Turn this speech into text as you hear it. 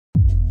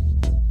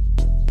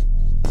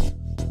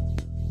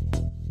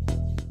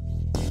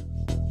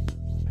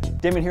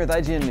Damon here with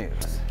IGN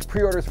News.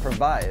 Pre-orders for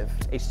Vive,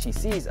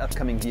 HTC's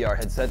upcoming VR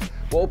headset,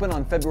 will open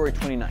on February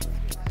 29th.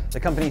 The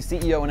company's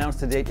CEO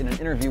announced the date in an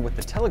interview with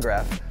The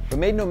Telegraph, but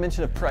made no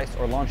mention of price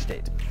or launch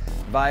date.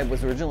 Vive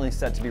was originally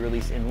set to be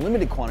released in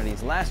limited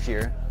quantities last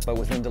year, but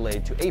was then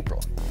delayed to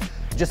April.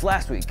 Just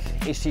last week,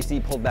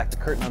 HTC pulled back the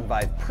curtain on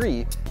Vive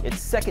Pre, its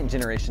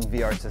second-generation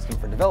VR system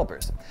for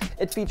developers.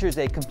 It features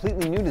a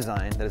completely new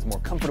design that is more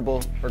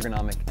comfortable,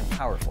 ergonomic, and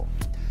powerful.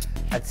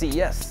 At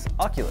CES,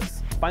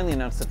 Oculus finally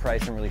announced the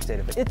price and release date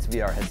of its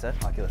VR headset,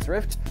 Oculus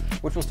Rift,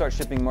 which will start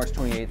shipping March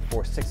 28th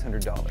for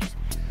 $600.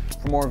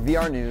 For more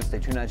VR news, stay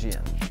tuned to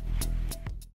IGN.